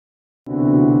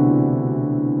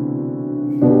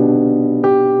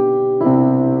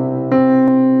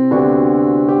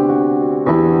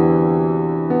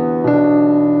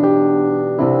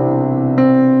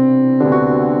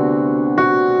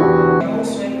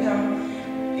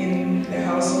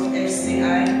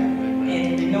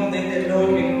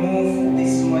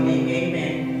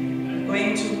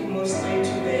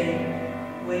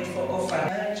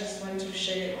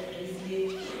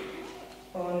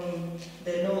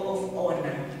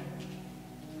honor.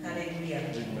 Hallelujah.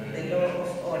 Amen. The law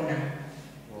of honor.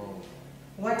 Wow.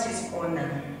 What is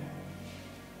honor?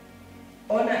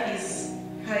 Honor is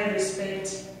high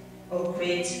respect or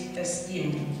great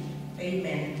esteem.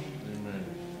 Amen. Amen.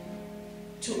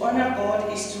 To honor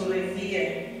God is to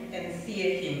revere and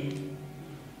fear Him.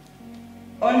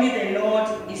 Only the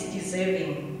Lord is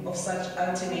deserving of such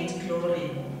ultimate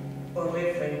glory or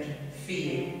reverent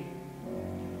fear.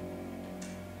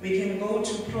 We can go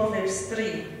to Proverbs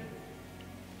 3.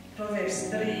 Proverbs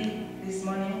 3 this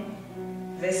morning,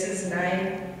 verses 9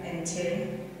 and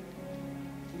 10.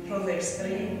 Proverbs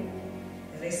 3,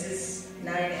 verses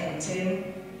 9 and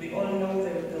 10. We all know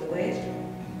the word.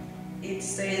 It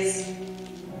says,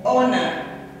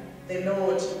 honor the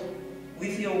Lord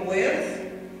with your wealth,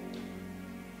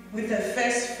 with the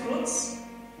first fruits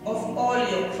of all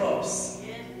your crops.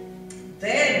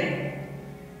 Then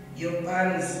your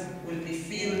barns will be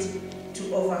filled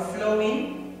to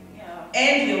overflowing,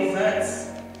 and your vats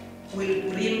will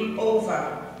brim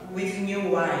over with new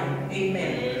wine.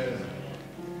 Amen.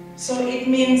 So it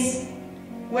means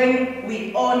when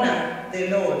we honor the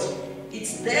Lord,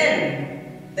 it's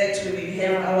then that we will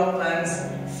have our barns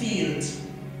filled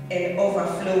and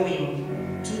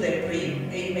overflowing to the brim.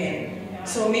 Amen.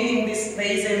 So meaning this,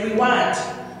 there is a reward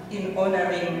in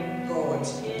honoring God.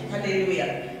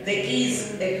 Hallelujah. There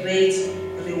is a great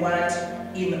reward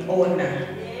in honor.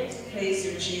 Praise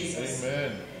you, Jesus.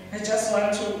 Amen. I just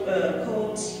want to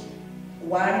quote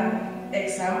one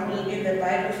example in the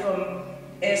Bible from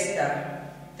Esther,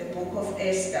 the book of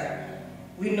Esther.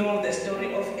 We know the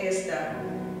story of Esther,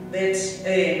 that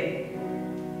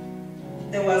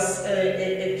there was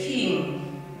a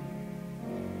king,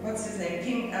 what's his name?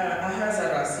 King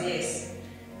Ahasuerus, yes.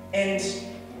 And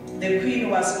the queen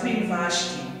was Queen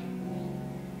Vashti.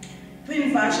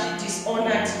 Queen Vashti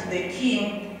dishonored the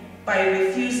king by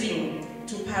refusing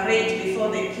to parade before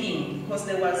the king, because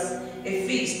there was a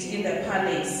feast in the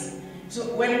palace.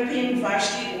 So when Queen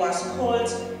Vashti was called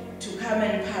to come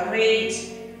and parade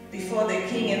before the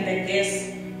king and the guests,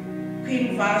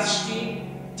 Queen Vashti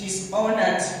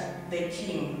dishonored the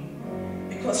king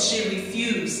because she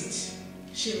refused.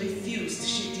 She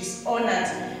dishonored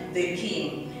the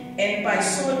king, and by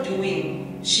so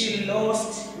doing, she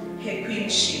lost her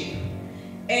queenship.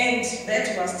 And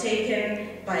that was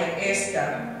taken by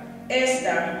Esther.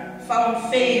 Esther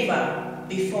found favor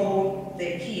before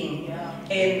the king,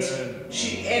 and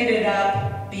she ended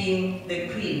up being the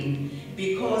queen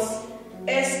because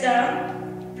Esther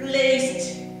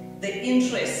placed the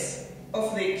interests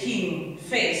of the king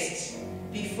first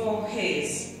before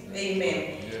his.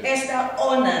 Amen. Yes. Esther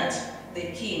honored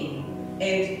the king,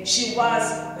 and she was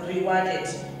rewarded.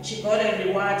 She got a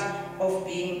reward of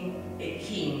being a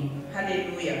king.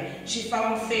 Hallelujah. She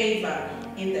found favor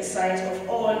in the sight of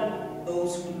all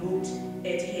those who looked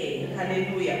at her.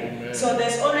 Hallelujah. Amen. So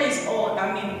there's always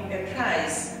a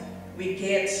prize we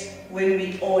get when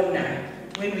we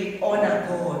honor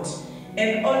God.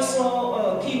 And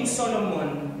also King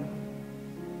Solomon.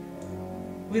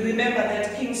 We remember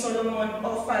that King Solomon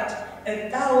offered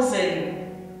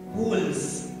 1,000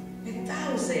 bulls.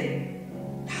 1,000.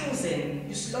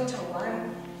 You slaughter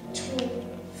 1, 2,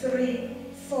 3,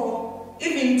 4,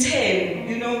 even 10.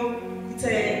 You know, it's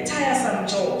a tiresome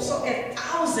job. So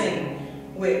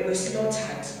 1,000 were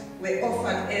slaughtered, were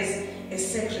offered as a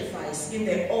sacrifice in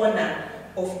the honor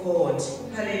of God.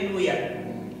 Hallelujah.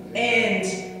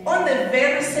 And on the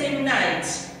very same night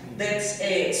that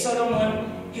Solomon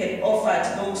had offered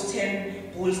those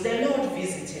 10 bulls, the Lord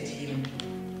visited him.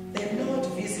 The Lord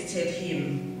visited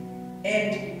him.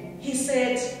 And he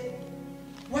said,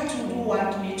 what would you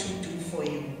want me to do for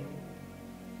you?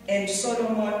 And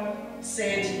Solomon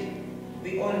said,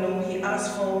 we all know he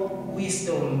asked for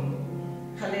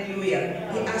wisdom.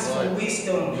 Hallelujah. He asked for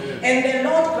wisdom. And the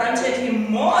Lord granted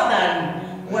him more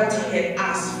than what he had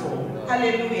asked for.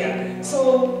 Hallelujah.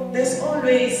 So there's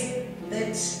always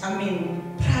that,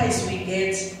 prize we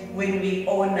get when we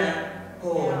honor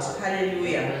God.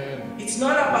 Hallelujah. It's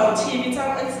not about him,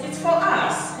 it's for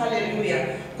us.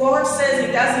 Hallelujah. God says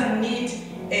he doesn't need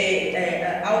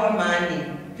our money,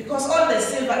 because all the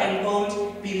silver and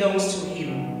gold belongs to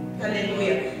him.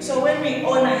 Hallelujah. So when we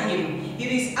honor him,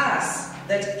 it is us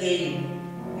that gain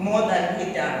more than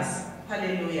he does.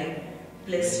 Hallelujah.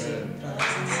 Bless you, brothers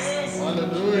and sisters.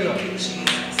 Hallelujah. Thank you,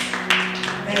 Jesus.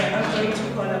 I'm going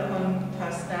to call upon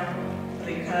Pastor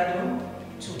Ricardo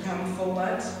to come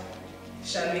forward.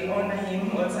 Shall we honor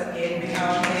him once again with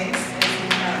our hands as he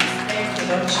comes? Thank you,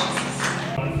 Lord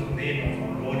Jesus. Wonderful name of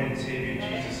our Lord and Savior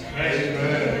Jesus Christ.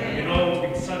 Amen. You know,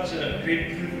 it's such a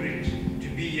great privilege to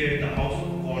be here in the house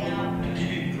of God, to give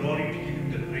Him glory, to give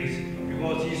Him the praise.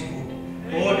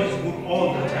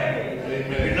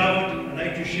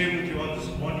 share with you all this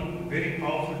morning. A very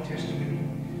powerful testimony.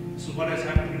 This is what has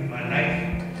happened in my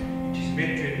life. It is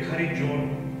meant to encourage you all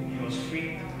in your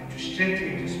faith and to strengthen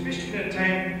it, especially at a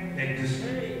time like this.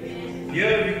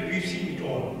 Here we've seen it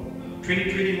all.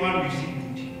 2021 we've seen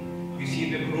it. We've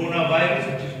seen the coronavirus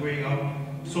which is going out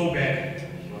so bad.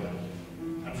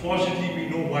 Unfortunately, we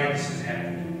know why this is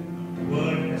happening. The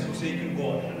world has forsaken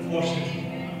God, unfortunately.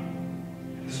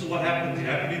 And this is what happens. It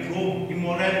happened in Rome,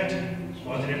 immorality.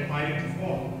 Was an empire to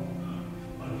fall.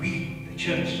 But we, the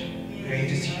church, we are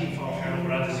interceding for our fellow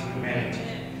brothers in humanity.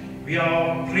 We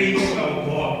are praising our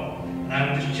God.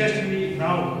 And this testimony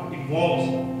now involves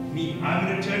me. I'm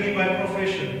an attorney by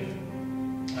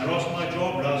profession. I lost my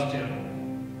job last year.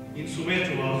 In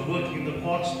Soweto, I was working in the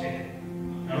courts there.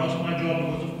 I lost my job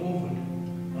because of COVID.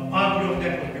 A part of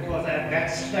that was because I had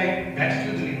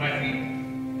backslidden in my faith.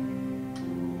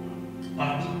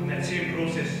 But in that same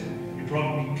process, it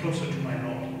brought me closer to my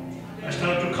Lord. I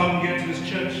started to come here to this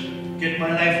church, get my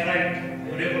life right.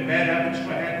 Whatever bad habits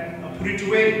I had, I put it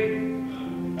away.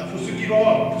 I forsook it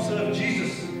all to serve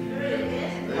Jesus.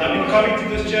 I've been coming to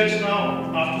this church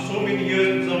now after so many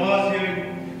years, because I was here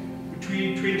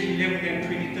between 2011 and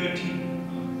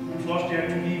 2013. Unfortunately, I had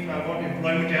to leave. I got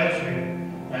employment elsewhere.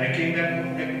 And I came back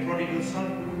like a prodigal son.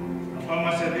 I found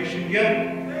my salvation here.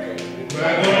 I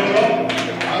got a job.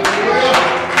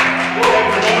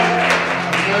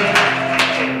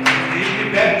 He gave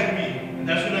it back to me. And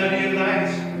that's when I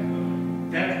realized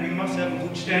that we must have a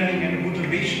good standing and a good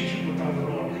relationship with our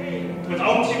Lord.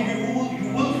 Without Him, you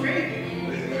will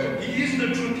fail. He is the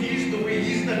truth, He is the way,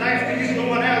 He is the life, there is no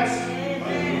one else.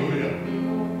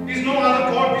 There is no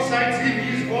other God besides Him. He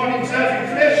is God Himself in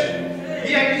flesh.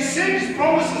 He said His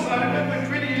promises. I remember in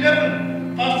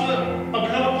 2011, a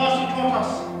beloved pastor taught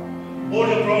us all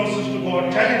the promises to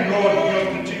God. Telling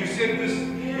Lord, you said this,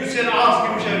 you said ask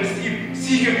and we shall receive,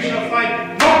 seek and we shall find,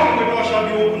 knock and the door shall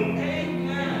be opened.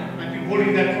 I've been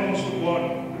holding that promise to God.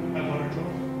 I got a job.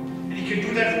 And He can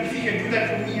do that if He can do that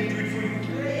for me and do it for you.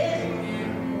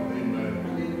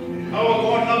 Our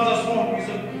God loves us all. He's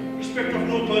a respect of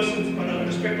no persons, but a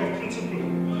respect of principle.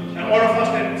 And all of us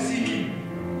that seek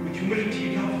Him with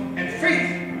humility, love, and faith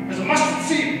as a mustard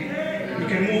seed, you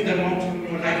can move that mountain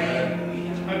in your life.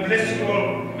 I bless you all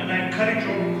and I encourage you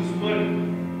all with this word.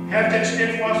 Have that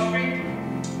steadfast faith.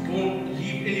 Don't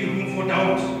leave any room for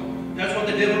doubt. That's what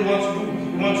the devil wants to do.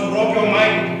 He wants to rob your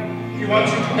mind. He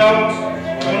wants you to doubt.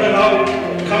 Don't allow it.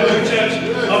 Come to church.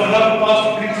 Our beloved pastor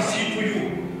will intercede for you.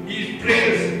 His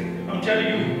prayers. I'm telling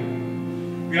you,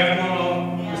 we have to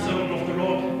honor the servant of the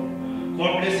Lord.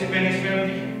 God bless him and his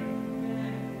family.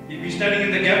 He'll be standing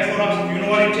in the gap for us. You know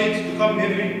what it takes to come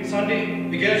every Sunday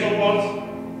against our odds?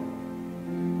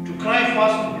 To cry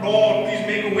fast, Lord, please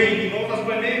make a way. He knows us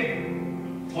by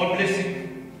name. God bless him.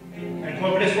 And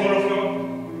God bless all of you.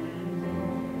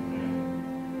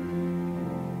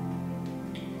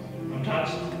 I'm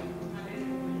touched.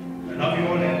 I love you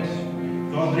all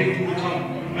and God grateful to come.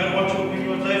 No matter what you open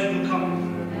your life will come.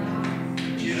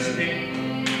 In Jesus' name.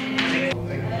 Thank you,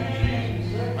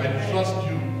 Jesus. I trust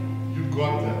you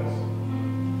got that.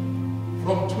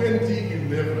 From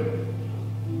 2011.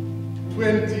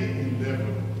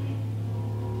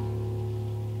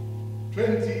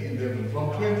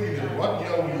 From 2011, what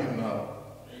year are we in now?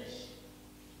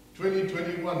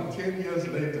 2021, 10 years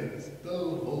later, still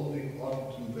holding on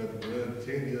to that word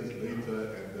 10 years later,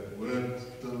 and that word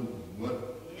still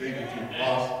came to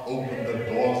pass, open the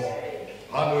doors.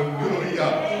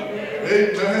 Hallelujah.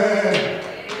 Amen.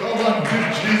 Come on, give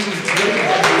Jesus praise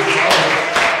on this house.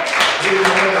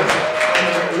 Amen.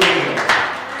 Hallelujah.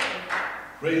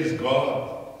 Praise God.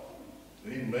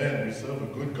 Amen. We serve a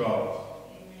good God.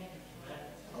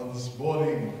 This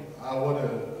morning, I want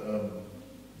to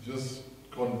just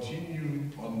continue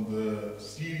on the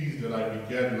series that I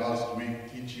began last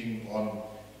week, teaching on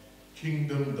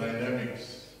kingdom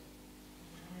dynamics.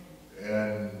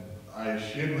 And I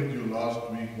shared with you last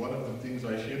week, one of the things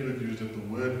I shared with you is that the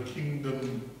word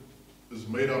kingdom is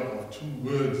made up of two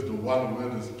words. The one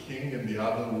word is king and the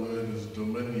other word is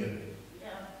dominion.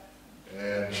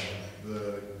 And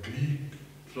the Greek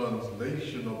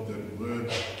translation of that word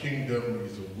kingdom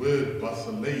is the word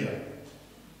basileia.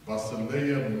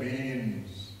 Basileia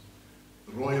means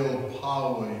royal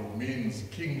power, it means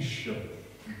kingship,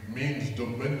 it means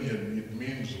dominion, it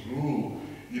means rule,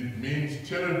 it means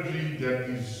territory that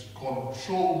is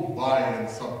controlled by and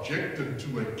subjected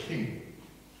to a king.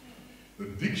 The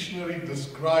dictionary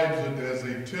describes it as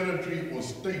a territory or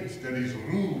state that is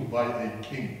ruled by a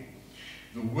king.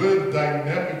 The word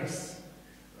dynamics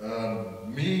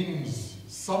means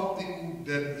something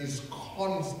that is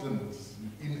constant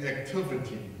in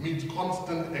activity. It means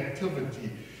constant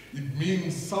activity. It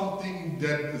means something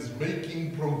that is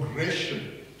making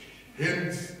progression.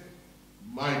 Hence,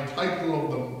 my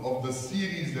title of the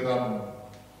series that I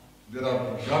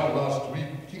began last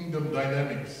week, Kingdom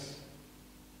Dynamics.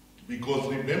 Because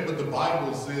remember, the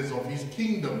Bible says of his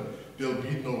kingdom there'll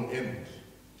be no end.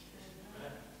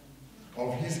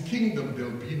 Of his kingdom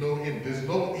there'll be no end. There's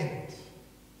no end.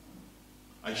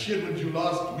 I shared with you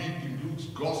last week in Luke's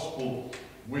Gospel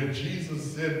where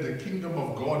Jesus said the kingdom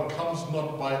of God comes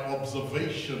not by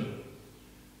observation,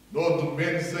 nor do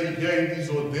men say, here it is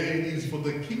or there it is, for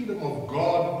the kingdom of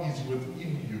God is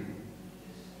within you.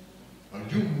 Now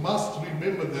you must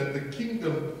remember that the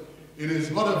kingdom, it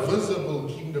is not a visible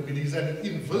kingdom, it is an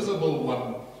invisible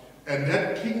one. And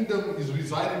that kingdom is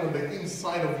residing on the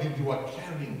inside of you. You are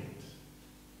carrying it.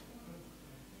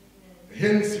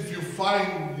 Hence, if you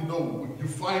find,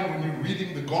 when you're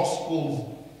reading the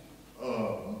Gospels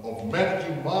of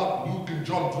Matthew, Mark, Luke, and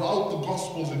John, throughout the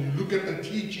Gospels, and you look at the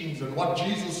teachings and what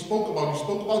Jesus spoke about, he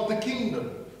spoke about the kingdom.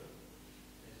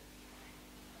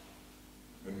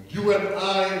 And you and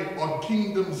I are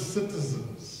kingdom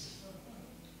citizens.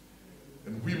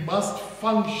 And we must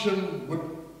function with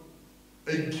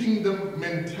a kingdom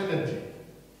mentality,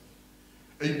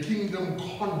 a kingdom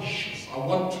conscious. I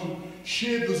want to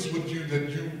share this with you, that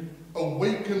you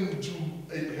awaken to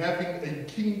having a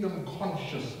kingdom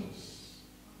consciousness.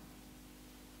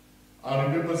 I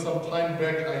remember some time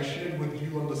back I shared with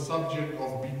you on the subject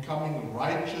of becoming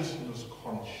righteousness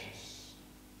conscious.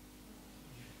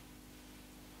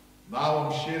 Now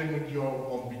I'm sharing with you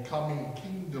of becoming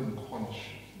kingdom conscious.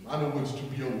 In other words, to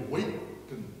be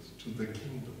awakened to the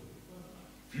kingdom.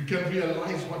 If you can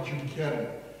realize what you carry,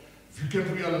 if you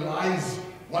can realize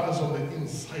what is on the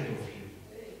inside of you,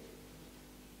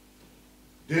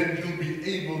 then you'll be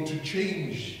able to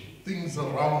change things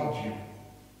around you.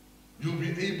 You'll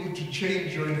be able to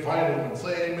change your environment.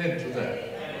 Say amen to that.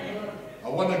 Amen. I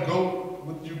want to go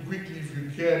with you quickly, if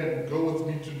you can, go with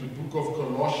me to the book of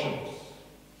Colossians.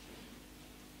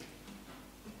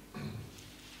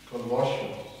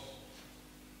 Colossians,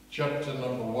 chapter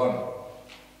number 1.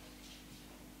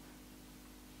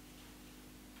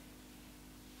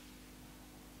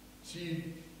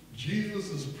 See,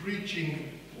 Jesus' preaching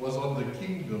was on the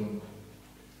kingdom,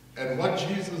 and what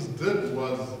Jesus did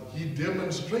was he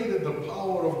demonstrated the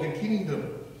power of the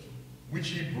kingdom which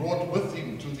he brought with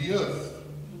him to the earth.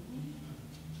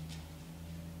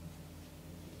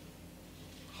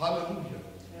 Hallelujah.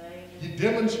 He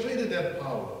demonstrated that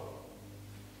power.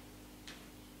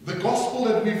 The gospel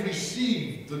that we've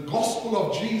received, the gospel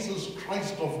of Jesus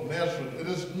Christ of Nazareth, it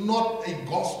is not a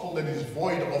gospel that is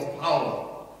void of power.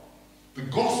 The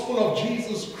gospel of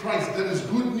Jesus Christ, that is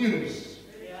good news.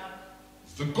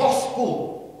 It's the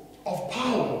gospel of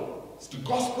power. It's the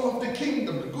gospel of the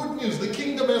kingdom, the good news. The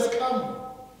kingdom has come.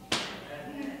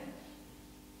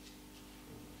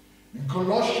 In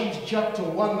Colossians chapter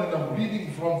 1, and I'm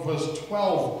reading from verse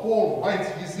 12, Paul writes,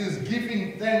 he says,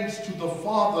 giving thanks to the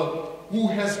Father who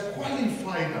has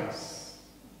qualified us.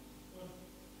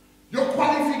 Your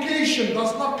qualification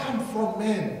does not come from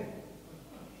man.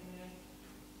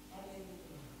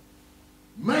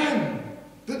 Man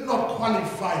did not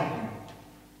qualify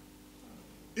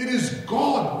you. It is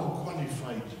God who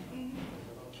qualified you.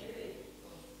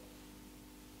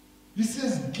 He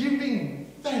says,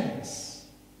 giving thanks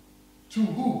to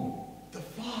who? The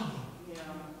Father. Yeah.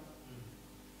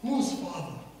 Whose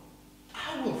Father?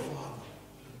 Our Father.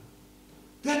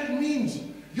 That means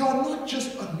you're not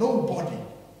just a nobody.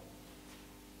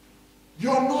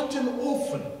 You're not an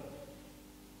orphan.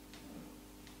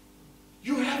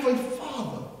 You have a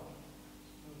Father.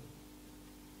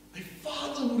 A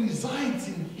Father who resides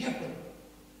in heaven.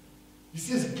 He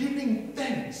says, giving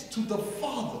thanks to the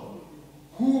Father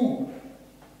who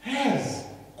has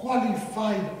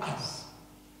qualified us.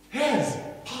 Has,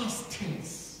 past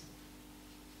tense.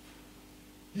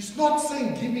 He's not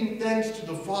saying giving thanks to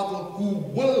the Father who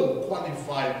will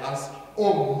qualify us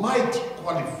or might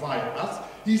qualify us.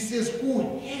 He says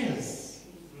who has,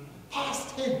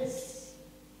 past tense.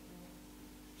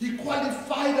 He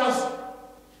qualified us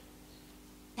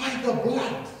by the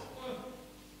blood.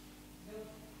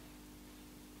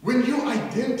 When you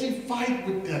identify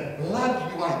with that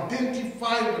blood, you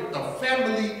identify with the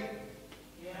family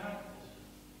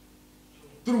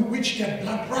through which that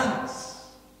blood runs.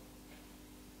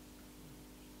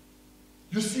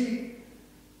 You see,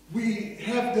 we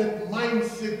have that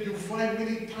mindset. You find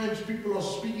many times people are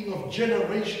speaking of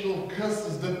generational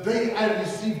curses. The day I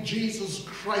received Jesus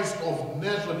Christ of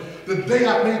Nazareth, the day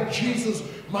I made Jesus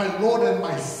my Lord and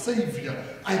my Savior,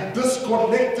 I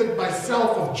disconnected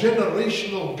myself of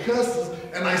generational curses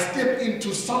and I stepped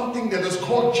into something that is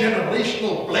called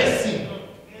generational blessing.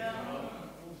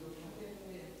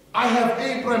 I have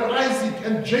Abraham, Isaac,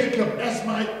 and Jacob as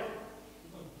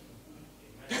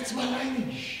that's my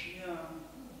lineage.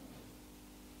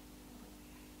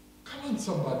 Come on,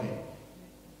 somebody.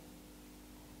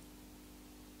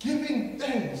 Giving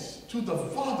thanks to the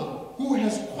Father who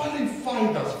has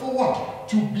qualified us for what?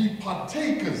 To be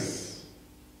partakers.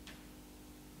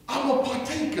 I'm a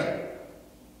partaker.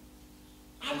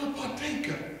 I'm a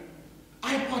partaker.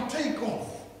 I partake of.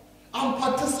 I'm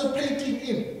participating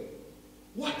in.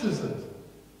 What is it?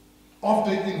 Of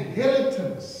the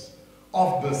inheritance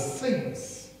of the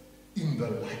saints in the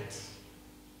light.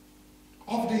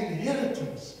 Of the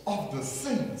inheritance of the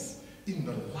saints in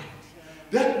the light.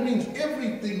 That means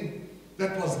everything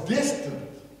that was destined,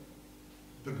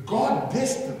 the God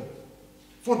destined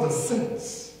for the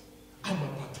saints, I'm a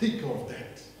partaker of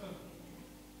that.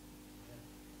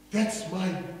 That's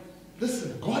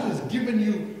listen, God has given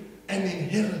you an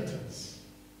inheritance.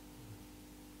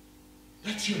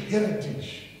 That's your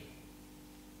heritage.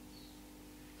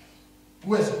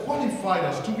 Who has qualified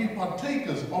us to be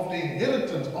partakers of the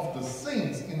inheritance of the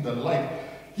saints in the light.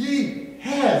 He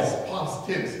has, past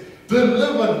tense,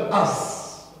 delivered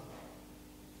us.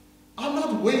 I'm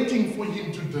not waiting for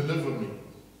him to deliver me.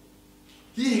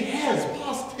 He has,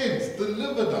 past tense,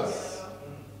 delivered us.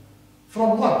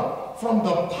 From what? From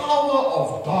the power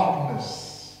of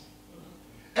darkness.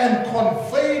 And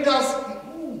conveyed us,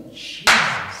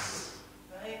 Jesus.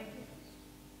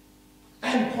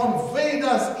 And conveyed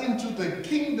us into the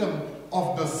kingdom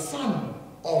of the Son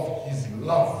of his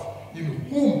love, in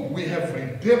whom we have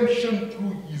redemption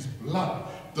through his blood,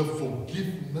 the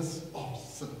forgiveness of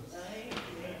sins.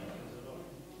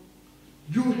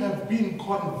 You have been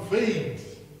conveyed.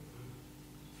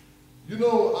 You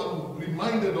know, I'm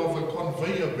reminded of a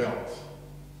conveyor belt.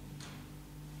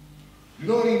 You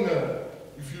know,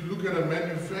 if you look at a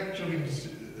manufacturing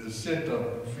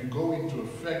setup, if you go into a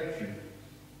factory,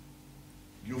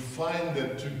 you find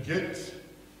that to get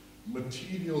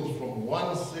materials from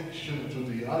one section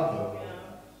to the other,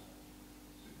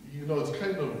 you know, it's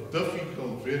kind of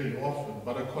difficult very often,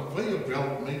 but a conveyor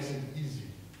belt makes it easy.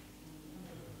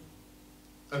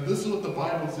 And this is what the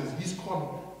Bible says. He's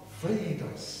conveyed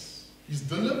us. He's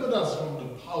delivered us from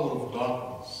the power of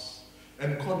darkness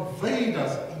and conveyed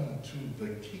us into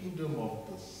the kingdom of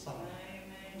the Son.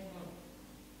 Amen.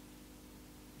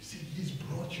 You see, he's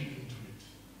brought you into it.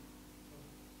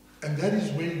 And that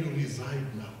is where you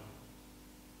reside now.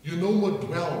 You no more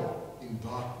dwell in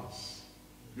darkness.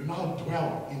 You now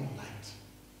dwell in light.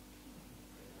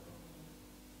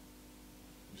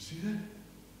 You see that?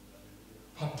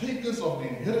 Partakers of the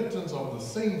inheritance of the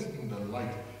saints in the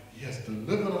light. He has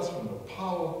delivered us from the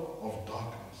power of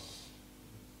darkness.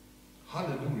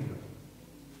 Hallelujah.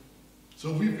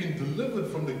 So we've been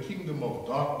delivered from the kingdom of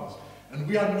darkness. And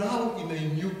we are now in a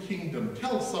new kingdom.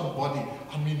 Tell somebody,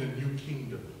 I'm in a new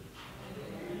kingdom.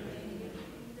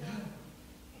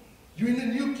 You're in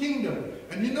a new kingdom.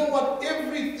 And you know what?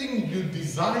 Everything you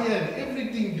desire and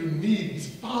everything you need is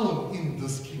found in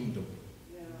this kingdom.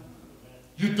 Yeah.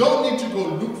 You don't need to go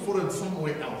look for it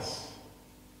somewhere else.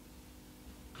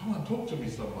 Come on, talk to me,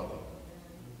 somebody.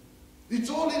 It's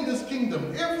all in this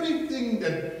kingdom. Everything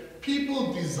that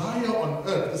people desire on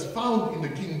earth is found in the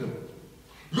kingdom.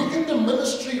 Look at the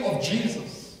ministry of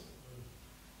Jesus.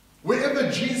 Wherever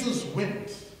Jesus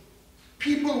went,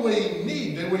 people were in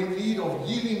need. They were in need of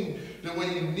healing. They were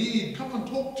in need. Come and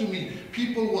talk to me.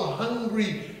 People were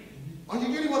hungry. Are you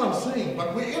getting what I'm saying?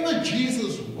 But wherever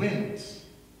Jesus went,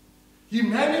 he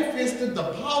manifested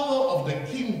the power of the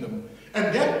kingdom.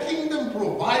 And that kingdom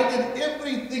provided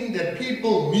everything that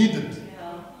people needed.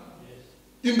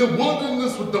 In the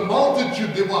wilderness with the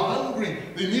multitude, they were hungry.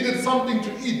 They needed something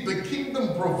to eat. The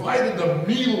kingdom provided a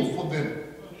meal for them.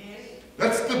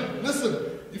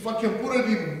 Listen, if I can put it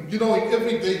in, in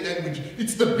everyday language,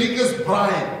 it's the biggest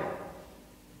bride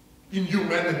in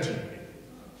humanity.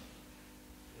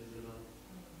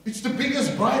 It's the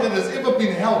biggest bride that has ever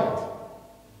been held.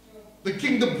 The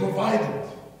kingdom provided.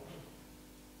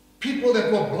 People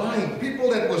that were blind,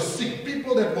 people that were sick,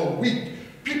 people that were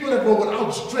weak, people that were without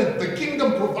strength. The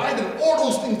kingdom provided all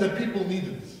those things that people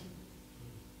needed.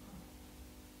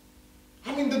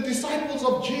 I mean, the disciples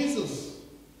of Jesus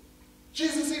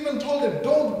even told them,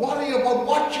 don't worry about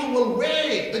what you will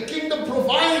wear. The kingdom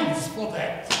provides for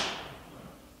that.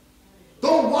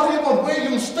 Don't worry about where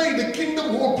you stay. The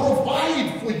kingdom will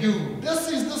provide for you. This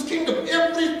is this kingdom.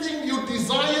 Everything you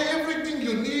desire, everything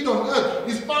you need on earth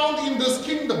is found in this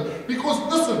kingdom. Because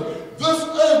listen, this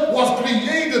earth was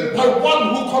created by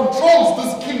one who controls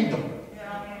this kingdom.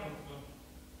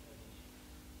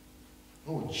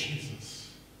 Oh,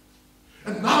 Jesus.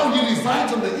 And now he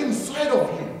resides on the inside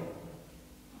of you.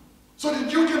 So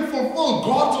that you can fulfill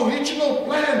God's original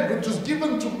plan, which was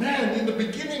given to man in the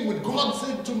beginning when God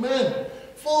said to man,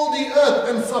 fill the earth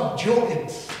and subdue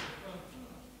it.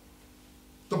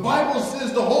 The Bible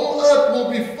says the whole earth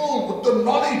will be filled with the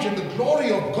knowledge and the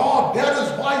glory of God. That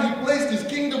is why he placed his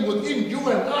kingdom within you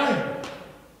and I.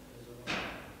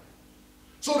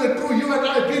 So that through you and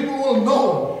I, people will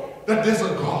know that there's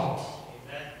a God.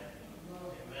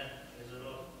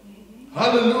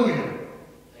 Hallelujah.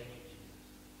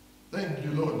 Thank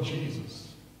you, Lord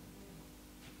Jesus.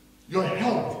 Your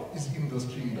health is in this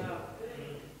kingdom.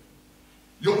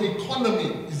 Your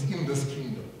economy is in this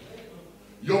kingdom.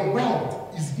 Your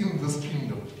wealth is in this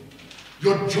kingdom.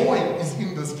 Your joy is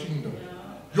in this kingdom.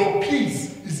 Your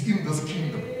peace is in this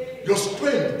kingdom. Your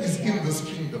strength is in this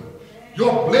kingdom.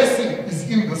 Your blessing is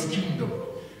in this kingdom.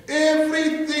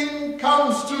 Everything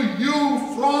comes to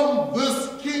you from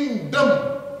this kingdom.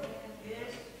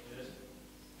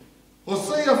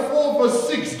 Hosea 4 verse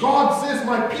 6, God says,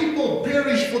 my people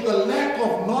perish for the lack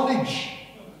of knowledge.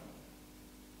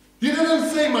 He didn't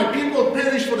say my people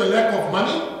perish for the lack of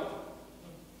money.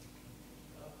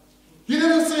 He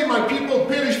didn't say my people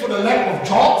perish for the lack of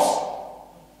jobs.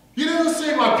 He didn't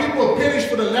say my people perish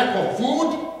for the lack of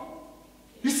food.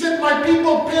 He said my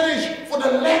people perish for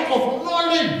the lack of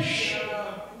knowledge.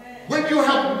 When you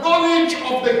have knowledge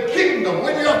of the kingdom,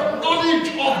 when you have knowledge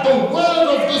of the word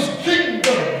of this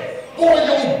kingdom, boy,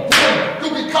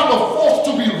 you become a force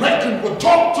to be reckoned with.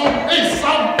 Talk to me,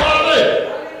 somebody.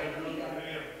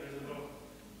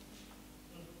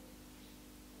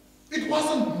 It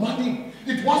wasn't money.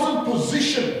 It wasn't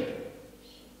position.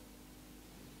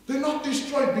 They're not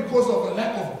destroyed because of a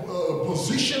lack of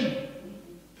position.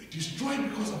 They're destroyed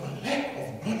because of a lack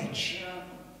of knowledge.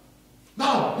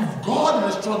 Now, if God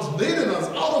has translated us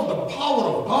out of the power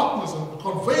of darkness and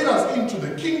conveyed us into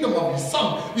the kingdom of his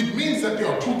Son, it means that there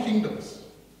are two kingdoms.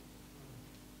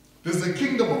 There's the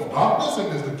kingdom of darkness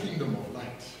and there's the kingdom of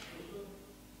light.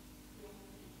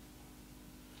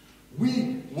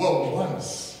 We were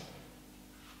once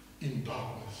in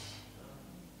darkness,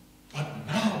 but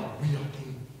now we are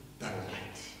in the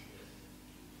light.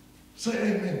 Say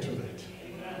amen to that.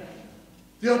 Amen.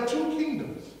 There are two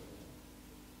kingdoms.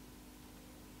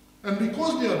 And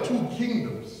because there are two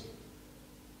kingdoms,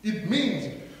 it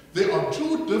means there are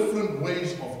two different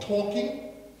ways of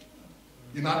talking.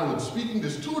 In other words, speaking,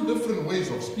 there's two different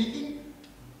ways of speaking.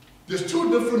 There's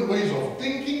two different ways of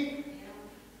thinking.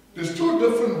 There's two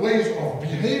different ways of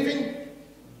behaving.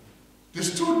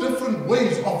 There's two different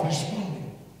ways of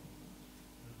responding.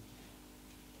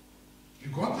 You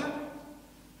got that?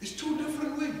 It's two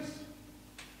different ways.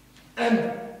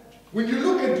 And when you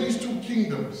look at these two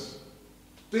kingdoms,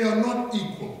 they are not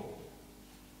equal.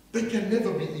 They can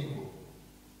never be equal.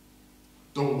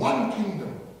 The one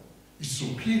kingdom is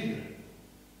superior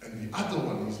and the other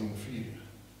one is inferior.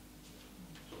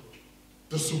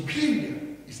 The superior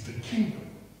is the kingdom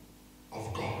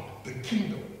of God, the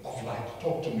kingdom of light.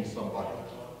 Talk to me, somebody.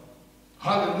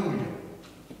 Hallelujah.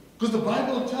 Because the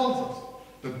Bible tells us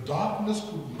the darkness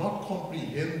could not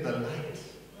comprehend the light.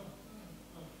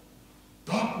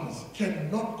 Darkness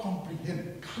cannot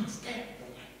comprehend, can't stand the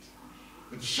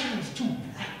light. It shines too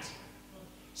bright.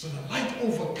 So the light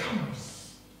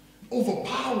overcomes,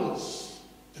 overpowers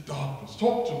the darkness.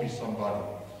 Talk to me, somebody.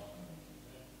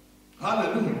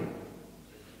 Hallelujah.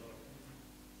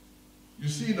 You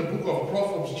see in the book of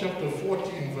Proverbs chapter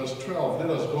 14 verse 12. Let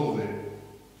us go there.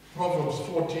 Proverbs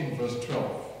 14 verse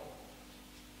 12.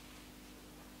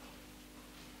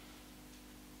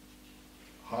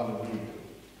 Hallelujah.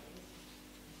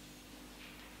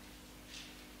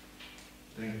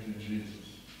 Thank you, Jesus.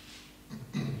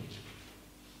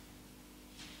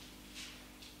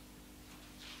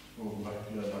 Oh,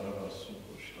 Brakia Daraba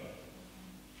Sukoshta.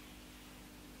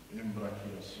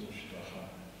 Embrakia Soshta.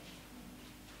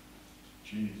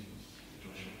 Jesus.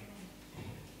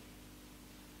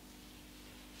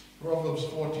 Proverbs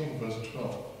 14 verse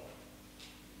 12.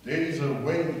 There is a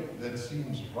way that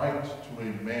seems right to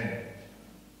a man,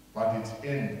 but its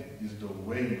end is the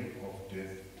way of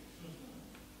death.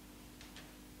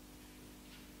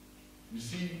 You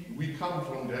see, we come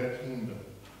from that kingdom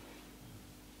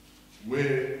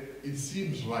where it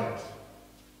seems right,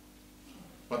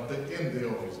 but the end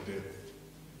thereof is death.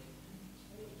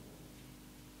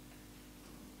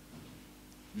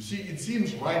 You see, it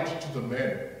seems right to the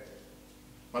man,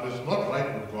 but it's not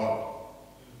right with God.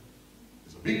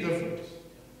 There's a big difference.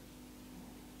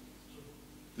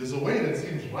 There's a way that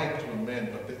seems right to a man,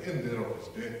 but the end thereof is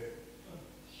death.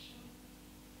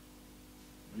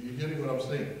 Are you hearing what I'm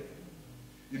saying?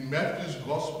 In Matthew's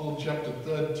Gospel, chapter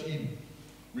 13,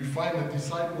 we find the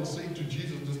disciples saying to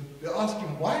Jesus, they ask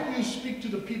him, why do you speak to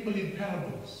the people in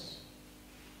parables?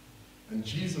 And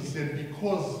Jesus said,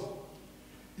 because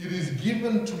it is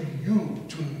given to you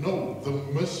to know the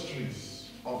mysteries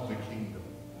of the kingdom.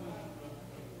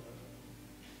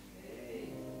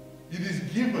 It is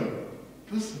given.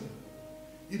 Listen,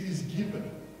 it is given.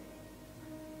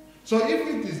 So if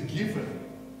it is given,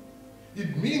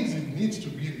 it means it needs to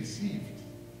be received.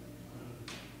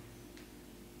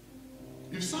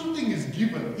 If something is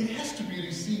given, it has to be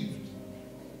received.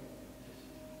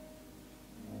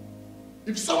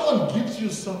 If someone gives you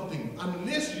something,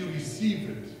 unless you receive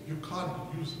it, you can't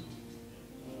use it.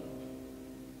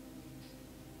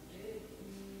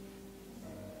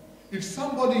 If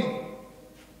somebody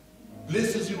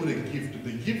blesses you with a gift, and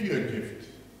they give you a gift,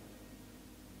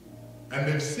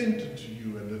 and they've sent it to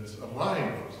you, and it's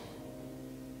arrived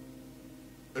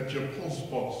at your post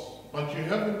box, but you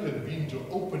haven't yet been to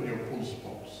open your post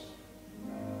box,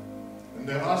 and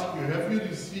they ask you, have you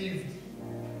received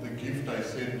the gift I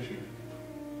sent you?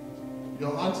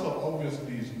 Your answer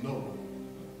obviously is no,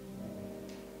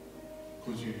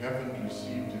 because you haven't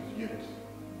received it yet.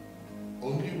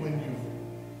 Only when you've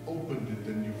opened it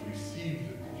and you've received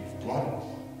it, you've got it,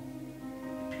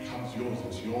 it becomes yours,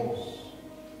 it's yours.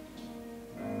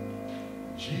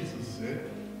 Jesus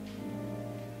said,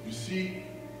 you see,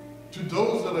 to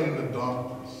those that are in the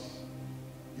darkness,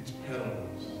 it's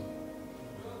parables.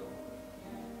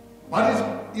 But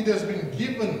it has been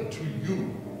given to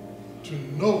you to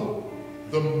know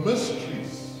the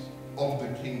mysteries of the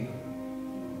kingdom.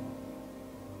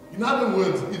 In other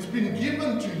words, it's been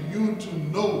given to you to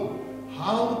know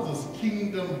how this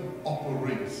kingdom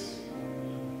operates.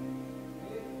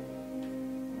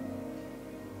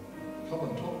 Come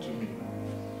and talk to me.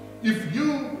 If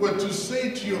you were to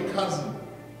say to your cousin,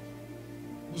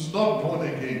 who's not born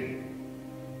again,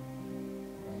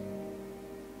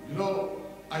 you know,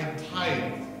 I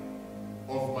tithe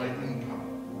of my income,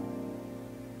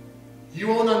 he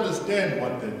won't understand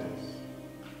what that is.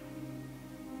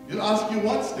 He'll ask you,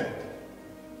 what's that?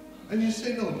 And you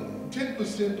say, no,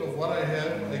 10% of what I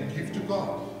have, I give to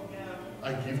God.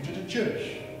 I give to the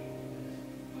church.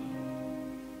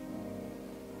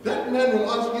 That man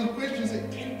will ask you questions, say,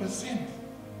 10%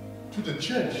 to the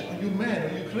church? Are you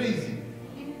mad? Are you crazy?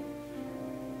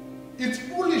 It's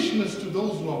foolishness to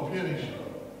those who are perishing.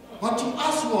 But to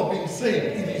us who are being saved,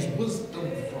 it is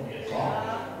wisdom from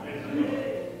God.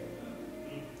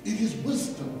 It is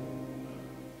wisdom.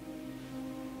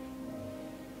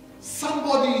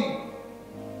 Somebody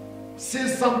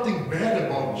says something bad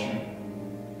about you,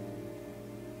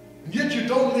 and yet you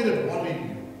don't let it worry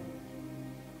you.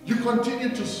 You continue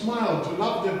to smile, to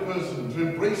love that person, to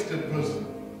embrace that person.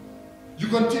 You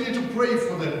continue to pray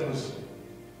for that person.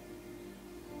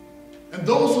 And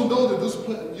those who know that this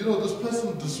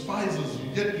person despises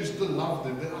you, yet you still love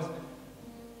them, they ask,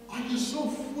 are you so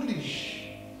foolish?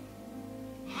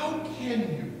 How can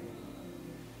you?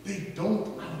 They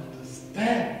don't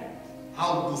understand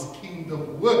how this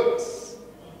kingdom works.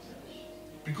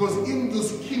 Because in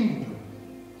this kingdom,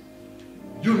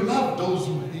 you love those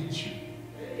who hate you.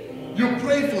 You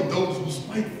pray for those who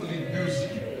spitefully use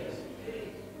you.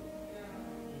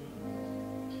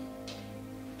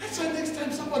 That's why next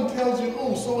time someone tells you,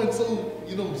 oh, so-and-so,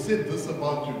 said this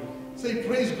about you, say,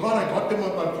 praise God, I got them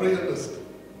on my prayer list.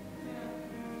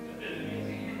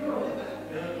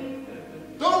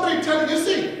 Don't retell. You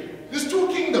see, there's two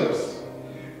kingdoms.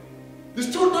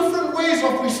 There's two different ways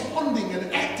of responding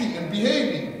and acting and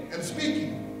behaving and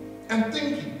speaking and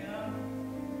thinking.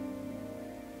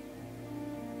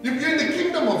 If you're in the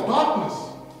kingdom of darkness,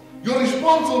 your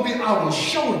response will be, I will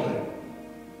show them.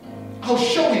 I'll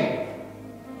show him.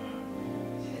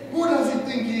 Who does he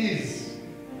think he is?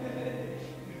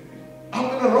 I'm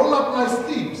going to roll up my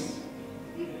sleeves.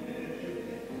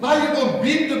 Now you go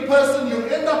beat the person, you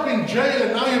end up in jail,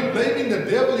 and now you're blaming the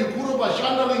devil, you're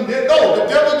kurubashandering there. No, the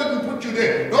devil didn't put you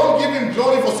there. Don't give him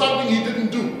glory for something he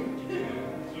didn't do.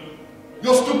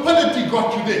 Your stupidity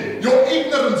got you there. Your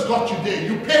ignorance got you there.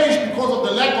 You perish because of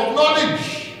the lack of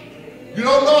knowledge. You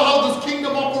don't know how this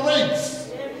kingdom operates.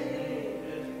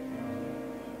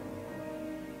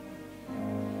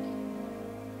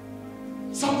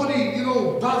 Somebody,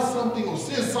 does something or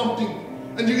says something,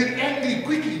 and you get angry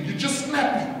quickly. You're just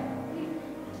snappy.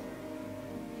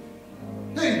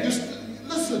 Hey, just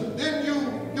listen. Then you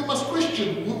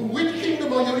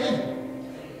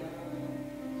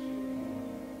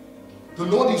The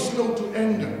Lord is slow to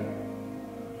anger.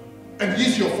 And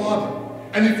He's your Father.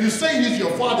 And if you say He's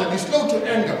your Father and He's slow to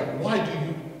anger, why do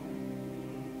you?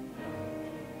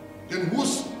 Then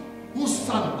whose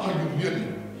son are you really?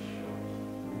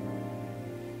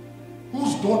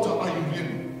 Whose daughter are you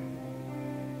really?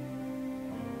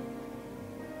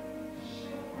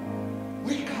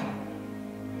 Wake up.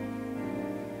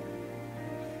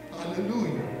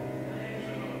 Hallelujah.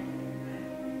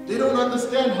 They don't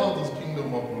understand how this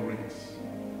kingdom operates.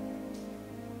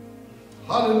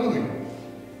 Hallelujah.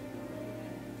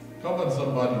 Come on,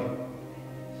 somebody.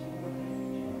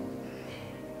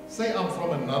 Say, I'm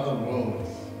from another world.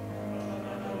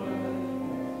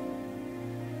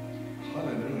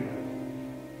 Hallelujah.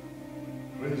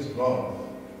 Praise God.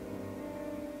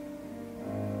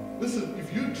 Listen,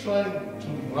 if you try to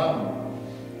run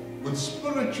with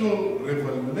spiritual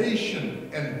revelation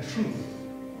and truth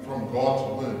from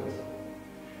God's word,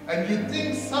 and you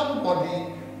think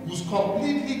somebody who's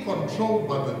completely controlled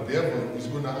by the devil is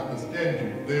going to understand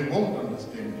you, they won't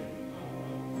understand you.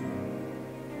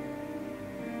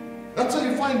 That's why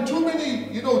you find too many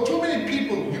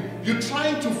people, you're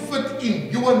trying to fit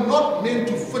in. You are not meant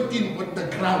to fit in with the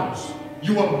crowds.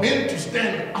 You are meant to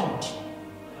stand out.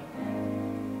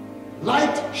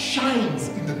 Light shines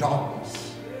in the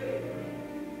darkness.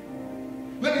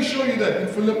 Let me show you that in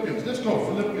Philippians. Let's go,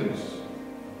 Philippians.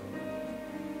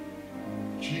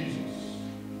 Jesus.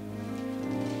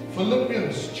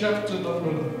 Philippians chapter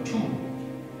number 2,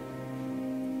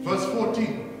 verse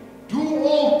 14. Do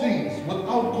all things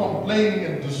without complaining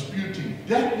and disputing,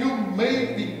 that you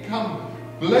may become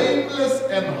blameless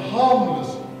and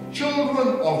harmless,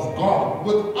 children of God,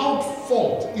 without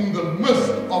fault in the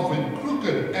midst of a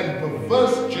crooked and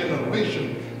perverse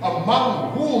generation,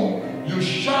 among whom you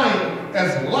shine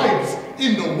as lights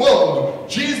in the world.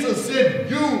 Jesus said,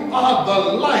 you are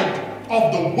the light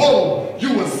of the world.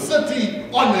 You are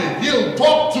sitting on a hill.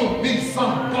 Talk to me,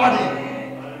 somebody.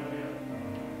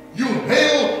 You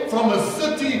hail from a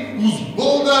city whose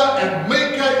builder and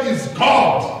maker is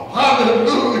God.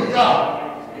 Hallelujah.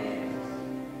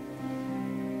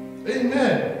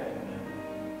 Amen.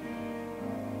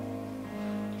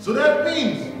 So that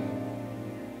means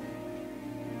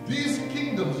these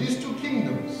kingdoms, these two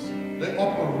kingdoms, they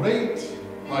operate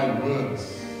by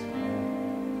words.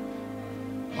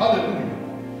 Hallelujah.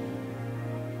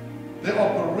 They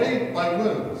operate by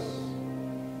words.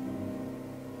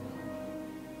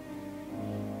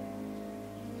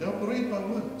 They operate by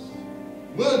words.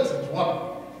 Words is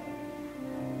what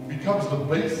becomes the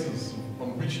basis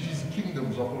on which these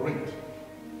kingdoms operate.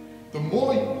 The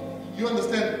more you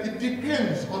understand, it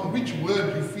depends on which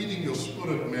word you're feeding your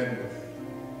spirit man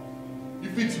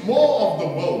with. If it's more of the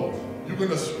world, you're going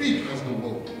to speak as the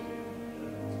world.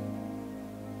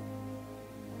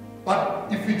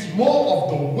 But if it's more of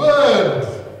the word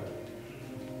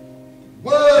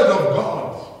of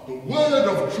God, the word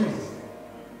of truth,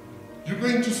 you're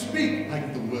going to speak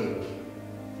like the word.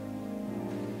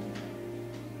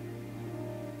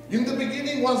 In the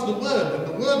beginning was the word, and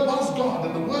the word was God,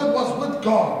 and the word was with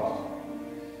God.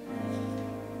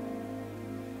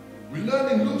 We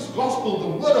learn in Luke's gospel,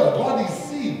 the word of God is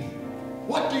seed.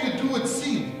 What do you do with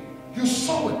seed? You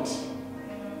sow it.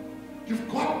 You've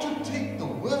got to take the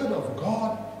word of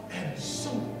God and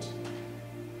sow it.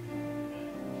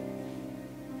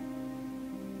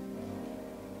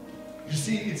 You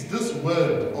see, it's this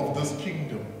word of this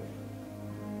kingdom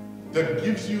that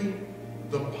gives you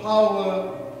the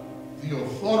power, the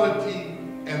authority,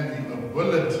 and the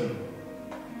ability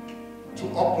to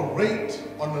operate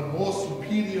on a more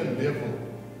superior level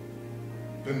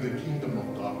than the kingdom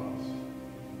of darkness.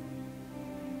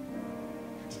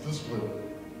 It's this word.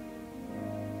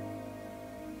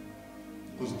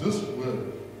 Because this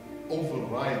word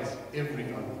overrides every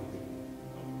other thing.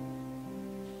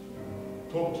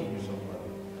 Talk to me, somebody.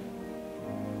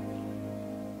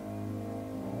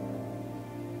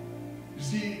 You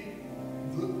see,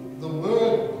 the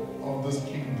word of this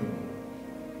kingdom,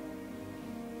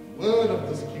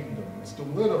 it's the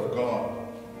word of God,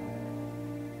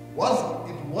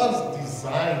 it was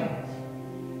designed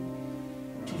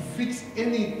to fix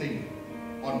anything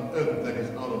on earth that is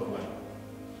out of line.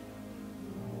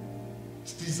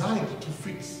 It's designed to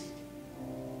fix.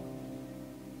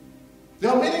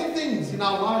 There are many things in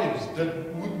our lives that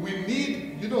we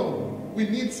need, we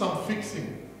need some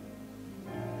fixing.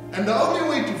 And the only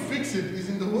way to fix it is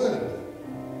in the Word.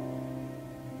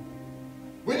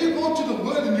 When you go to the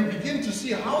Word and you begin to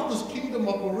see how this kingdom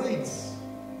operates,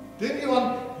 then you'll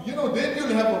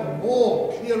have a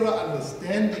more clearer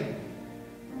understanding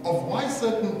of why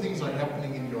certain things are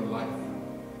happening in your life.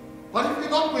 But if you're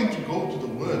not going to go to the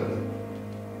Word,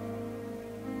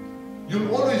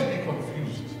 you'll always be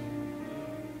confused.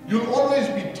 You'll always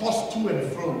be tossed to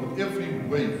and fro with every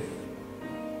wave.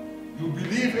 You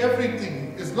believe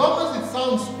everything. As long as it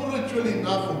sounds spiritual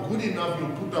enough or good enough,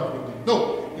 you'll put up with it.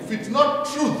 No, if it's not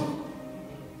truth,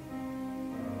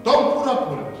 don't put up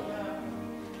with it.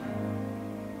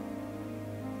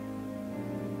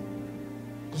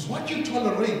 Because what you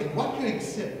tolerate, what you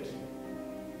accept,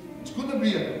 it's going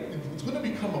to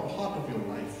become a part of your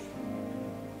life.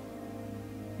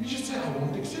 You just say, I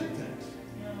won't accept that.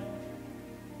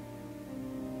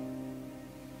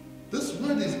 This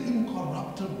word is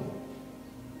incorruptible.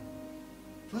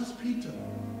 1 Peter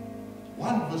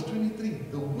 1 verse 23.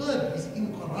 The word is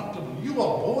incorruptible. You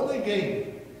are born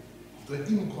again of the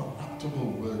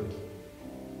incorruptible word.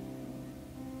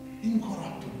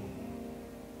 Incorruptible.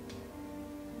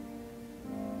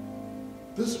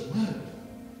 This word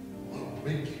will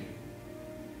break you.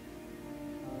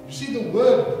 You see, the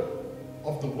word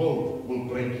of the world will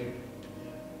break you.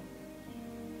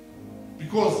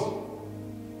 Because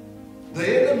the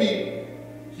enemy,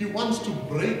 he wants to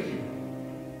break you.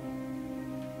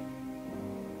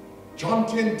 John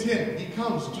 10:10, he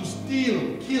comes to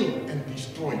steal, kill, and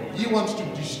destroy. He wants to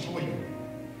destroy you.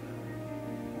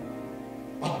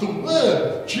 But the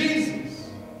word, Jesus,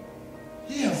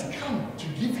 he has come to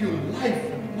give you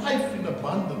life, and life in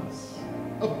abundance.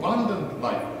 Abundant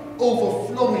life,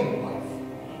 overflowing life.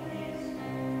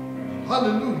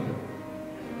 Hallelujah.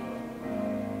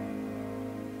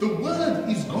 The word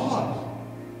is God.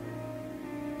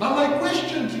 Now my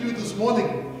question to you this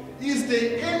morning, is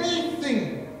there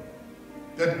anything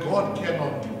that God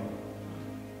cannot do?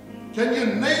 Can you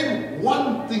name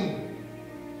one thing?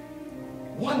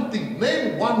 One thing.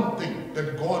 Name one thing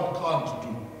that God can't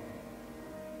do.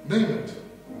 Name it.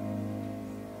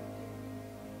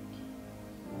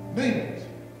 Name it.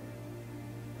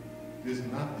 There's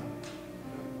nothing.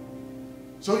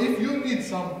 So if you need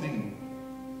something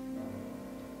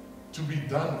to be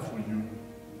done for you,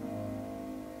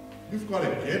 you've got to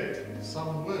get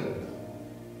some word.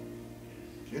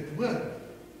 Get word.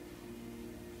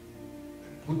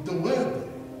 And put the word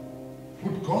there.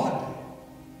 Put God there.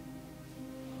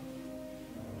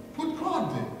 Put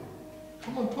God there.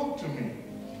 Come on, talk to me.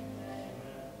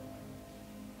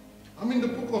 I mean, the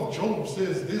book of Job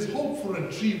says there's hope for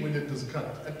a tree when it is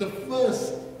cut. At the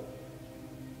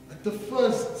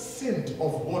first scent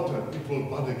of water, it will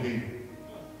bud again.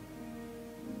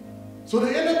 So the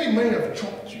enemy may have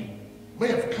chopped you, may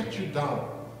have cut you down,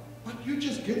 but you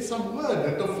just get some word.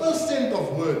 At the first scent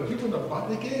of word, you're going to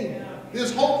bud again.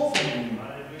 There's hope for you.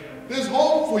 There's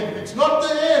hope for you. It's not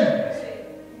the end.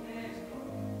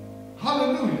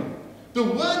 Hallelujah. The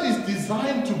word is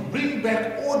designed to bring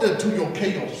back order to your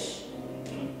chaos.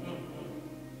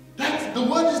 The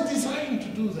word is designed to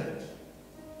do that.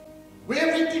 Where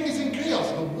everything is in chaos,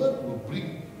 the word will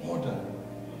bring order.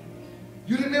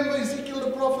 You remember Ezekiel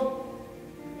the prophet?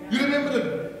 You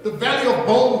remember the valley of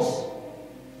bones?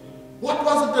 What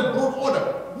was it that brought order?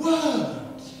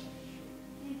 Words.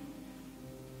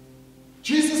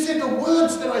 Jesus said, the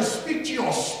words that I speak to you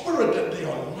are spirit and they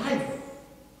are life.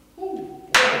 Oh,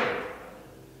 boy.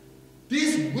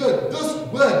 This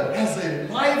word has a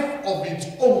life of its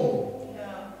own.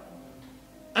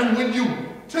 And when you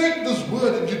take this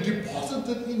word and you deposit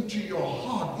it into your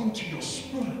heart, into your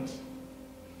spirit,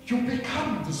 you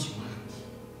become this word.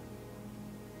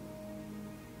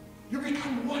 You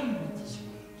become one with this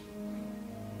word.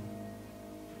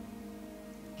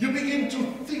 You begin to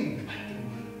think like the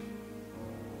word.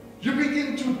 You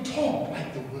begin to talk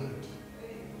like the word.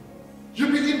 You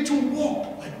begin to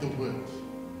walk like the word.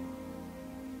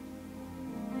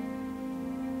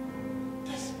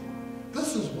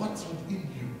 This is what's within you.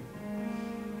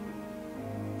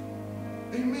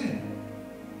 Amen.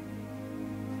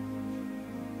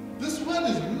 This word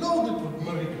is loaded with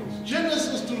miracles.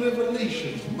 Genesis to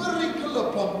Revelation, miracle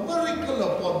upon miracle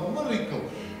upon miracle.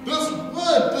 This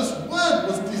word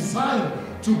was designed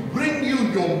to bring you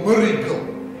your miracle.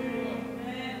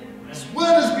 This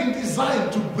word has been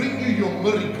designed to bring you your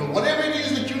miracle. Whatever it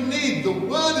is that you need, the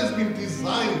word has been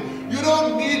designed. You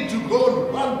don't need to go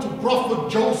and run to Prophet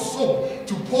Joseph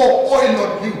to pour oil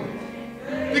on you.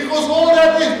 Because all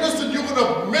that is, listen, you're going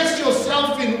to mess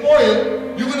yourself in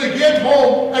oil, you're going to get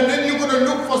home, and then you're going to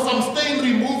look for some stain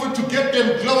remover to get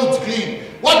them clothes clean.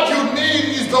 What you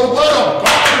need is the word of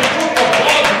God, the truth of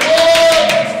God's word.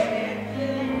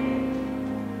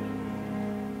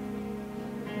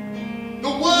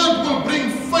 The word will bring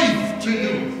faith to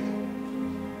you.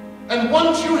 And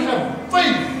once you have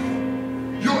faith,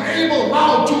 you're able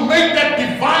now to make that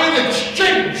divine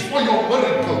exchange for your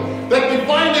miracle, that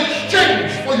divine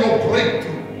exchange for your breakthrough.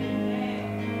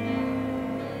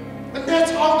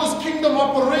 kingdom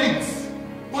operates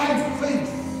by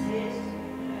faith.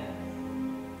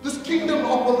 This kingdom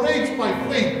operates by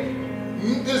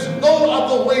faith. There's no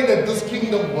other way that this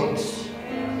kingdom works.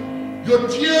 Your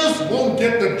tears won't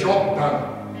get the job done.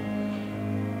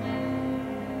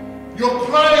 Your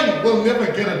crying will never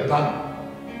get it done.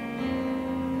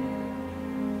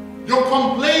 Your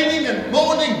complaining and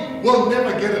moaning will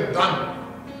never get it done.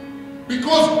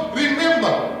 Because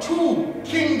remember, two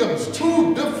kingdoms,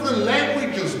 two different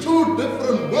languages, two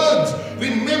different words.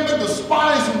 Remember the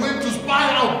spies who went to spy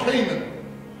out Canaan.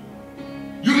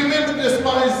 You remember the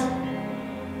spies?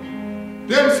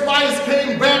 Them spies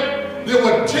came back. There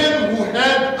were 10 who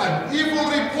had an evil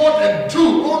report and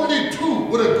only two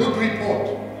with a good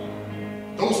report.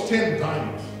 Those 10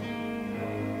 died.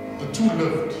 The 2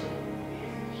 lived.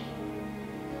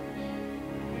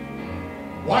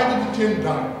 Why did the 10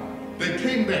 die? They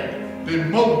came back. They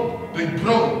moaned. They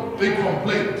groaned. They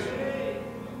complained.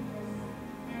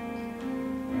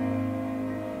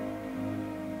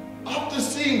 After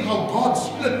seeing how God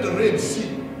split the Red Sea,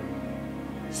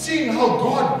 seeing how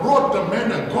God brought the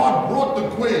manna, God brought the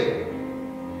quail,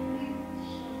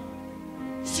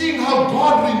 seeing how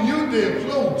God renewed their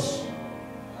clothes,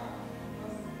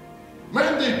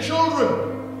 man, their children,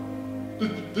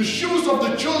 the shoes of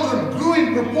the children grew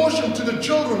in proportion to the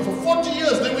children. For 40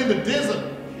 years they were in the desert.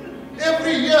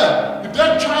 Every year, if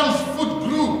that child's foot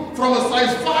grew from a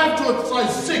size 5 to a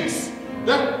size 6,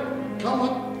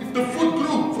 if the foot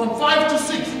grew from 5 to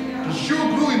 6, the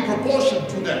shoe grew in proportion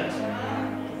to that.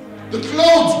 The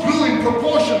clothes grew in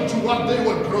proportion to what they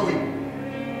were growing.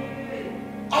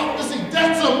 Obviously,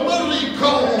 that's a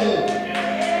miracle.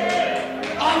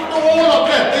 After all of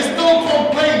that, they still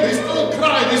complain, they still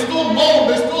cry, they still moan,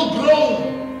 they still groan.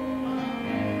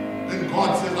 Then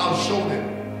God says, I'll show them.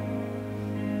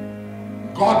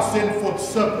 God sent forth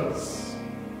serpents.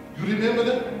 You remember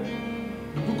that?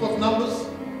 The book of Numbers?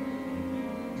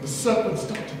 The serpent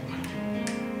started biting.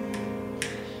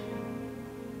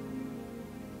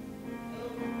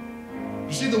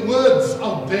 You see, the words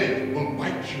out there will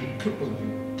bite you, cripple you,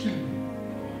 kill you.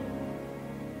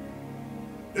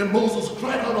 And Moses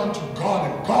cried out unto God,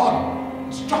 and God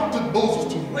instructed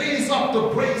Moses to raise up the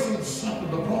brazen serpent,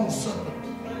 the bronze serpent.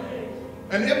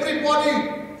 And everybody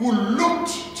who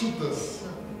looked to the serpent,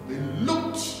 they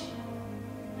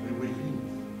were healed.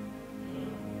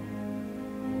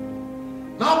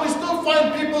 Now we still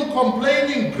find people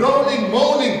complaining, groaning,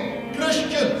 moaning,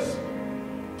 Christians.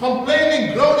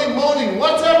 Complaining, groaning, moaning.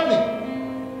 What's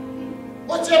happening?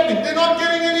 What's happening? They're not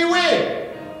getting anywhere.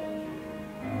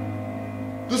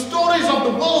 The stories of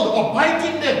the world are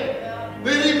biting them.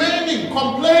 They're remaining.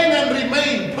 Complain and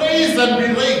remain. Praise and be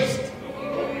raised.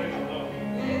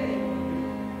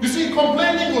 You see,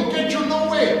 complaining will get you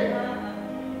nowhere.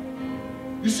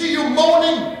 You see, you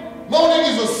moaning. Moaning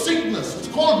is a sickness. It's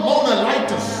called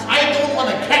monolitis. I don't want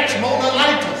to catch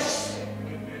monolitis.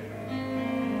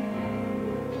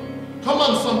 Come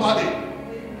on, somebody.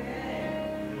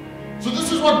 So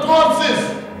this is what God says.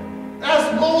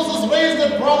 As Moses raised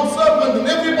that bronze serpent and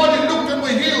everybody looked and were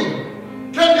healed.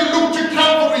 Can you look to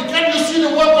Calvary? Can you see the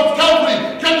work of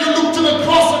Calvary? Can you look to the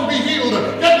cross and be healed?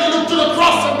 Can you look to the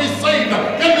cross and be saved?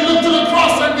 Can you look to the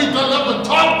cross and be delivered?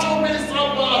 Talk to me,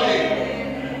 somebody.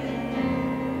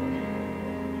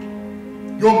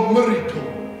 Your miracle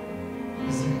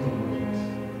is in the Word.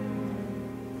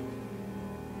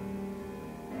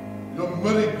 Your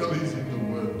miracle is in the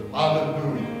Word.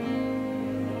 Hallelujah.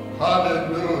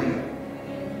 Hallelujah.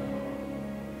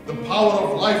 The power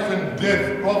of life and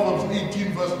death, Proverbs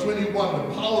 18 verse 21,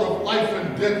 the power of life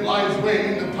and death lies where?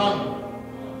 In the tongue.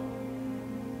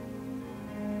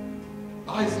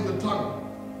 Lies in the tongue.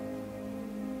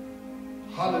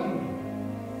 Hallelujah.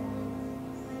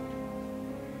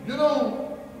 You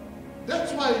know,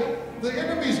 that's why the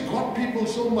enemy's got people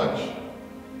so much.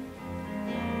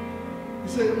 You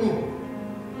say, oh,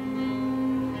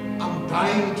 I'm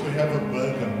dying to have a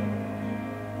burger.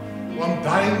 I'm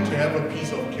dying to have a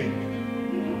piece of cake.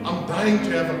 I'm dying to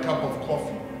have a cup of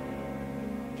coffee.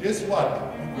 Guess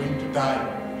what? You're going to die.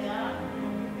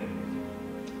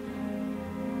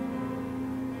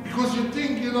 Because you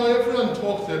think, you know, everyone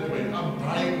talks that way. I'm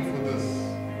dying for this.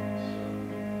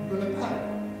 You're going to die.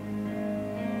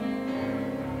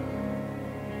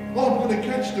 Oh, I'm going to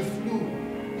catch the flu.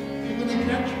 You're going to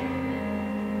catch it.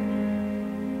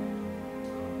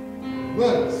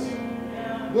 Words.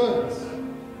 Words.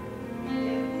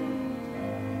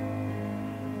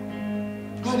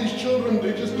 All these children,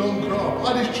 they just don't grow up.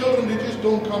 All these children, they just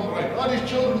don't come right. All these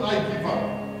children, I give up.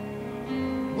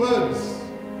 Words.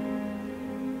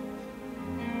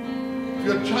 If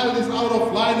your child is out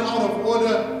of line, out of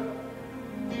order,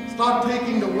 Start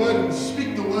taking the word and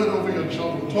speak the word over your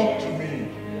children. Talk to me.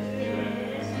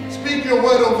 Speak your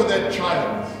word over that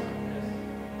child.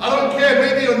 I don't care,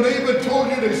 maybe your neighbor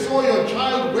told you they saw your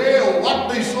child wear or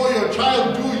what they saw your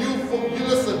child do. You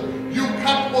listen, you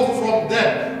cut off from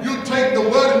that. You take the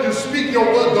word and you speak your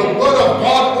word, the word of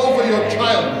God over your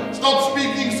child. Stop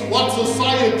speaking what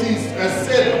society has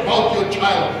said about your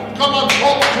child. Come on,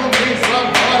 talk to me,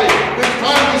 somebody. It's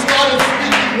time we started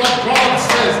speaking what God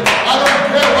says. I don't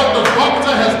care what the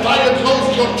doctor has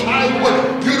diagnosed your child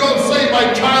with. You don't say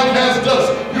my child has this.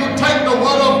 You take the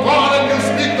word of God and you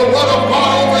speak the word of God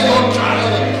over your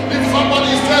child. If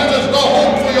somebody says there's no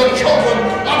hope for your children,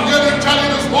 I'm here to tell you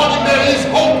this morning there is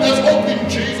hope. There's hope in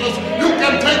Jesus. You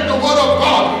can take the word of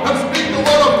God and speak the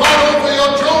word of God over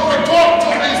your children. Talk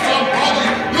to me, somebody.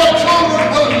 Your children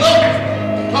will live.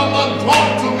 Come on, talk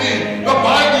to me. The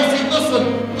Bible says,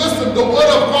 listen, the word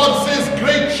of God says,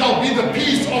 great shall be the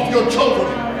peace of your children.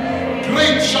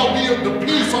 Great shall be the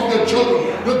peace of your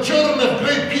children. The children have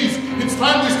great peace. It's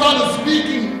time we started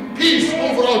speaking peace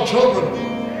over our children.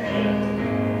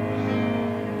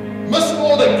 Miss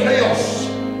all the chaos.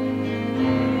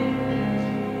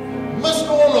 Miss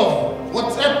all of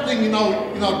what's happening in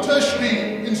our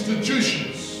tertiary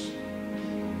institutions.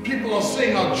 People are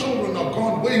saying our children are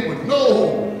gone wayward.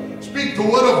 No. Speak the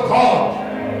word of God.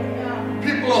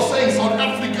 People are saying South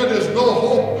Africa, there's no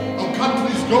hope. Our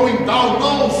country's going down.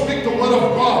 No, speak the word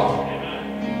of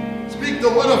God. Speak the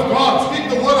word of God. Speak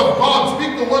the word of God.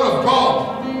 Speak the word of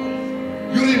God.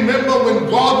 You remember when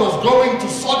God was going to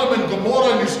Sodom and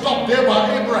Gomorrah and he stopped there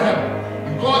by Abraham.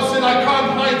 And God said, I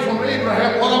can't hide from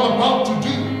Abraham what I'm about to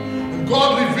do. And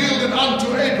God revealed it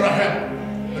unto Abraham.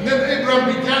 And then Abraham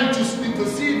began to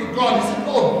intercede with God. He said,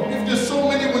 Lord, if there's so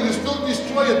many, will you still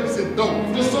destroy it? He said, no.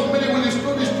 If there's so many, will you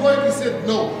still destroy it? He said,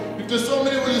 no. If there's so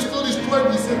many, will you still destroy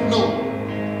it? He said, no.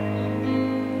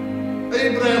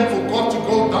 Abraham forgot to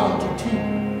go down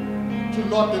to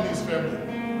Lot and his family.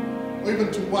 Or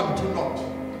even to one, to Lot.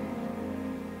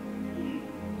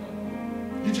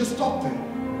 He just stopped there.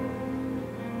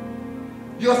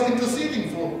 He was interceding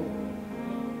for him.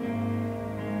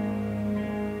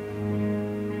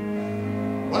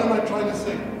 What am I trying to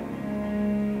say?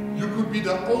 You could be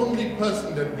the only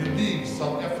person that believes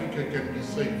South Africa can be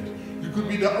saved. You could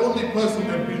be the only person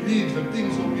that believes that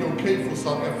things will be okay for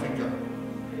South Africa.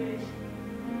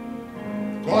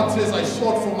 God says, I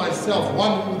sought for myself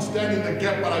one who would stand in the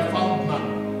gap, but I found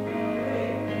none.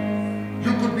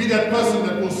 You could be that person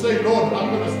that will say, Lord, I'm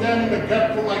going to stand in the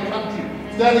gap for my country.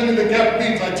 Standing in the gap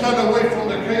means I turn away from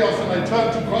the chaos and I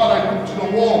turn to God, I come to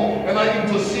the wall and I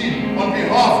intercede on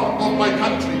behalf of my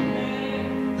country.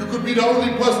 You could be the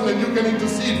only person that you can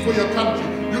intercede for your country.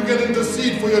 You can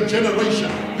intercede for your generation.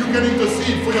 You can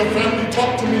intercede for your family.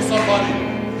 Talk to me, somebody.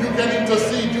 You can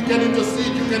intercede, you can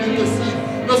intercede, you can intercede.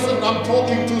 Listen, I'm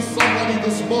talking to somebody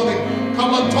this morning.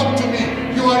 Come and talk to me.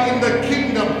 You are in the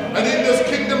kingdom. And in this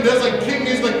kingdom, there's a king,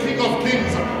 he's the King of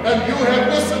Kings. And you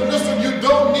have, listen, you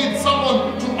don't need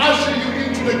someone to usher you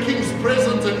into the king's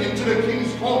presence and into the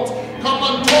king's court. Come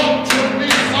and talk to me,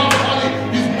 somebody.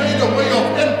 He's made a way of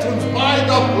entrance by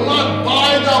the blood,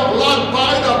 by the blood,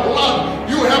 by the blood.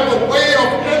 You have a way of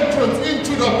entrance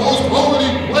into the most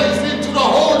holy place, into the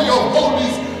holy of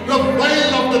holies. The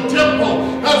veil of the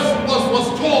temple was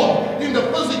torn in the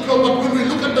physical, but when we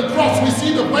look at the cross, we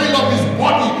see the veil of his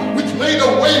body, which made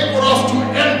a way for us to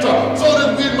enter, so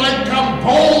that we might come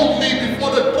boldly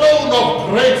before the throne of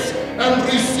grace and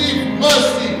receive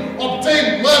mercy,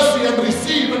 obtain mercy, and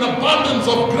receive an abundance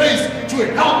of grace to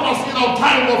help us in our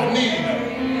time of need.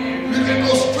 You can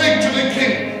go straight to the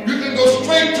King. You can go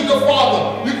straight to the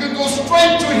Father. You can go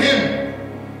straight to him.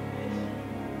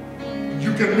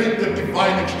 You can make the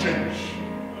divine exchange.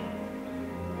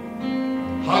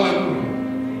 Hallelujah.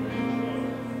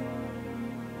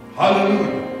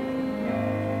 Hallelujah.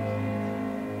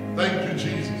 Thank you,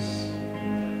 Jesus.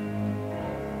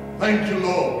 Thank you,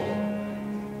 Lord.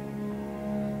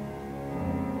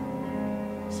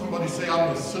 Somebody say, I'm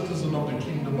a citizen of the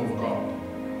kingdom of God.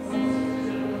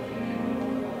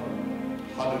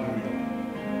 Hallelujah.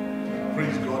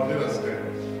 Praise God. Let us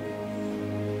stand.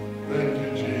 Thank you,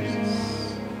 Jesus.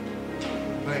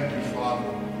 Thank you,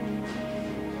 Father.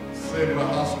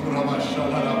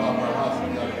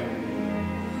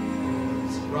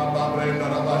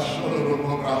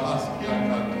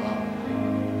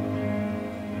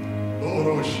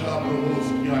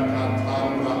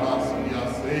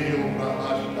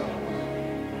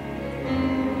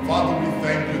 Father, we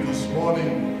thank you this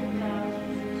morning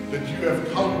that you have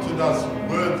counted us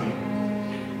worthy.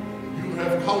 You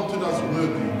have counted us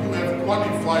worthy. You have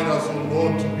qualified us, O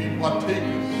Lord, to be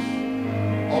partakers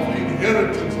of the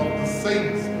inheritance of the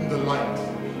saints in the light.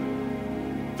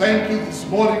 Thank you this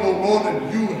morning, O Lord, that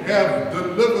you have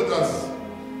delivered us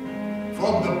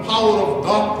from the power of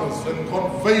darkness and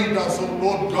conveyed us, O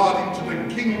Lord God, into the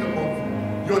kingdom of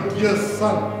your dear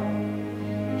Son,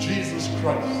 Jesus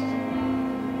Christ.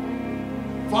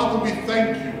 Father, we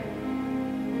thank you.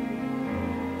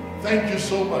 Thank you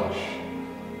so much.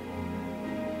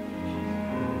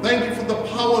 Thank you for the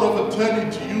power of attorney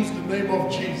to use the name of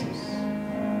Jesus.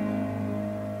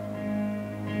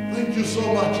 Thank you so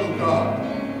much, O God,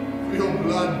 for your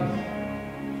blood.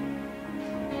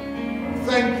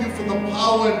 Thank you for the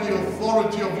power and the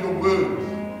authority of your word.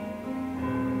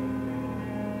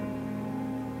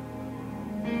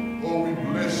 Oh, we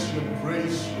bless you and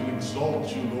praise you and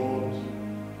exalt you, Lord.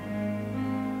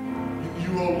 In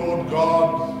you, O Lord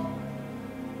God,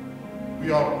 we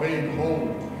are made whole.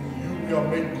 In you we are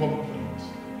made complete.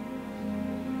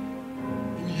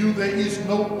 In you there is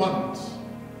no want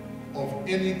of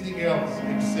anything else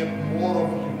except more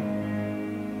of you.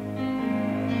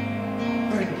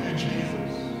 Thank you,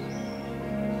 Jesus.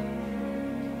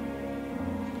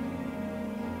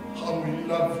 How we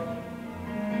love you.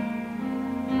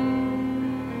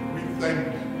 We thank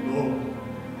you, Lord.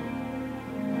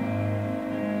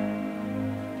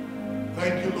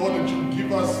 Thank you, Lord, that you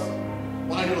give us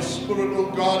by your Spirit, O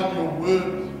God, and your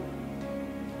word,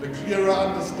 the clearer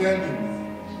understanding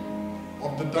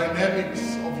of the dynamics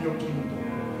of your kingdom.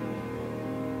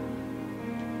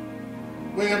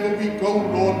 Wherever we go,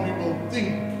 Lord, we will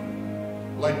think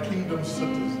like kingdom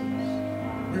citizens.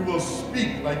 We will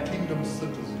speak like kingdom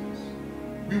citizens.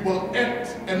 We will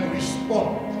act and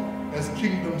respond as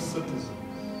kingdom citizens.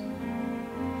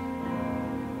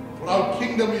 For our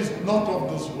kingdom is not of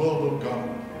this world, O God.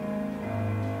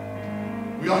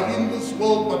 We are in this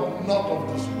world, but not of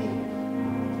this world.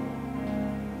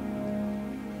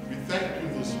 We thank you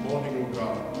this morning, O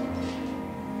God.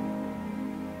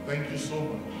 Thank you so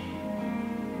much.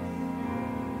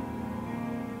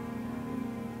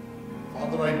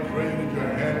 Father, I pray that your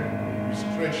hand be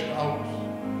stretched out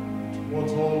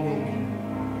towards all your people.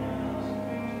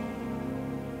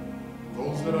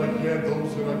 Those that are here,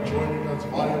 those that are joining us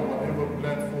via whatever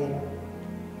platform,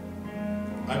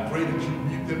 I pray that you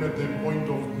meet them at their point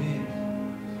of need.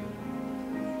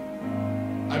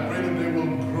 I pray that they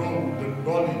will grow the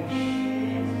knowledge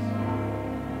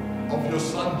of your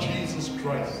Son, Jesus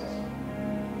Christ.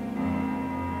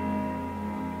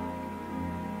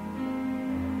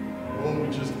 Oh, we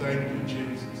just thank you,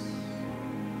 Jesus.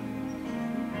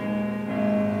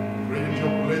 Pray that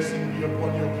your blessing be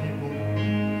upon your people.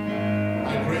 I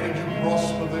pray that you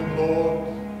prosper them, Lord,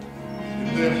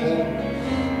 in their homes,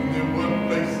 in their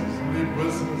workplaces, in their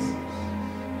businesses,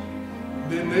 in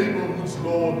their neighborhoods,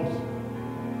 Lord,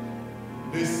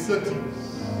 their cities.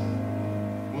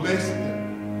 Bless them.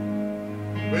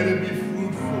 May they be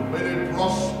fruitful. May they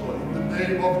prosper in the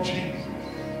name of Jesus.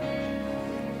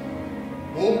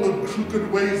 All the crooked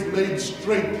ways laid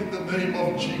straight in the name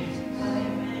of Jesus.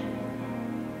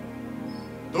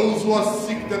 Those who are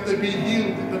sick, that they be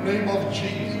healed in the name of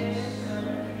Jesus.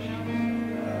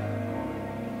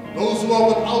 Those who are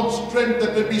without strength,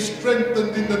 that they be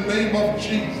strengthened in the name of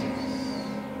Jesus.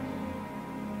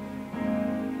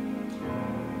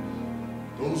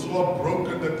 Those who are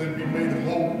broken, that they be made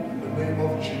whole in the name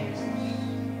of Jesus.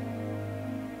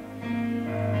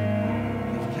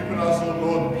 You've given us, O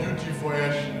Lord, beauty for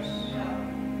ashes.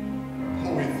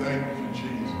 Oh, we thank you,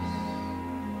 Jesus.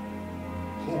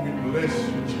 Oh, we bless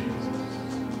you, Jesus.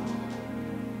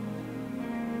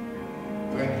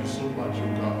 Thank you so much, O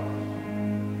God.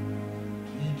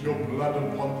 Plead your blood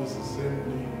upon this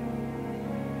assembly,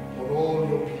 on all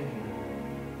your people.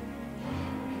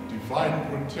 Divine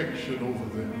protection over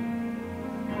them.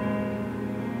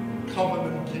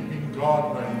 Covenant-keeping God,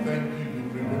 and I thank you. You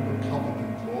remember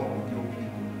covenant, Lord, with your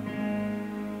people.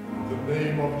 In the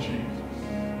name of Jesus.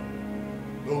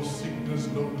 No sickness,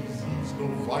 no disease, no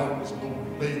virus, no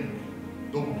plague,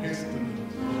 no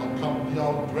pestilence shall come near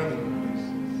our dwelling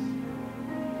places.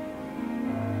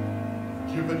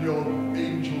 Given your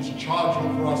angels charge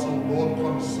over us, O Lord,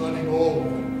 concerning all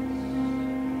things.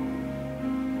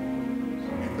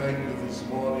 We thank you this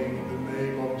morning in the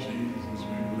name of Jesus.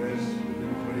 We bless you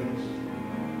and praise you.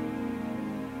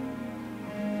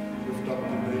 Lift up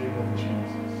the name of Jesus.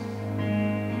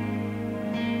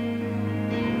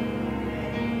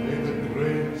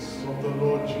 Of the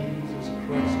Lord Jesus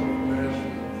Christ of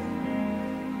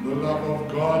Nazareth, the love of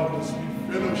God and the sweet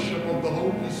fellowship of the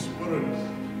Holy Spirit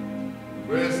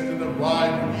rest and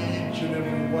abide with each and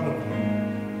every one of you,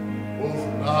 both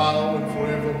now and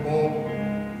forevermore.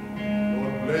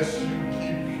 Lord bless you,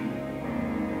 keep you,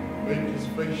 make his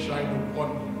face shine upon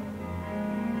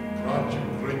you. Grant you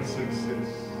great success.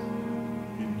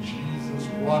 In Jesus'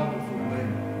 wonderful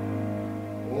name.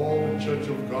 All the Church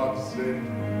of God said,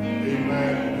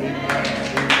 Amen, amen,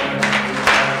 amen,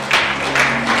 amen.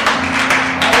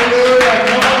 Hallelujah.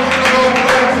 Come on, give the Lord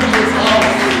praise in this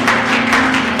house.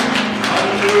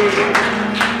 Hallelujah.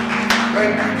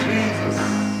 Thank you, Jesus.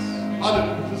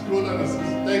 Hallelujah. Just go down and say,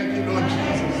 thank you, Lord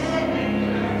Jesus.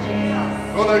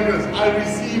 Go like this. I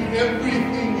receive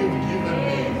everything you've given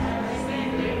me.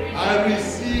 I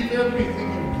receive everything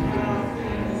you've given me.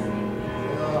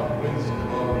 Yeah, praise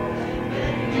God.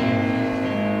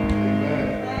 Amen.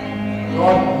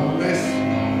 God bless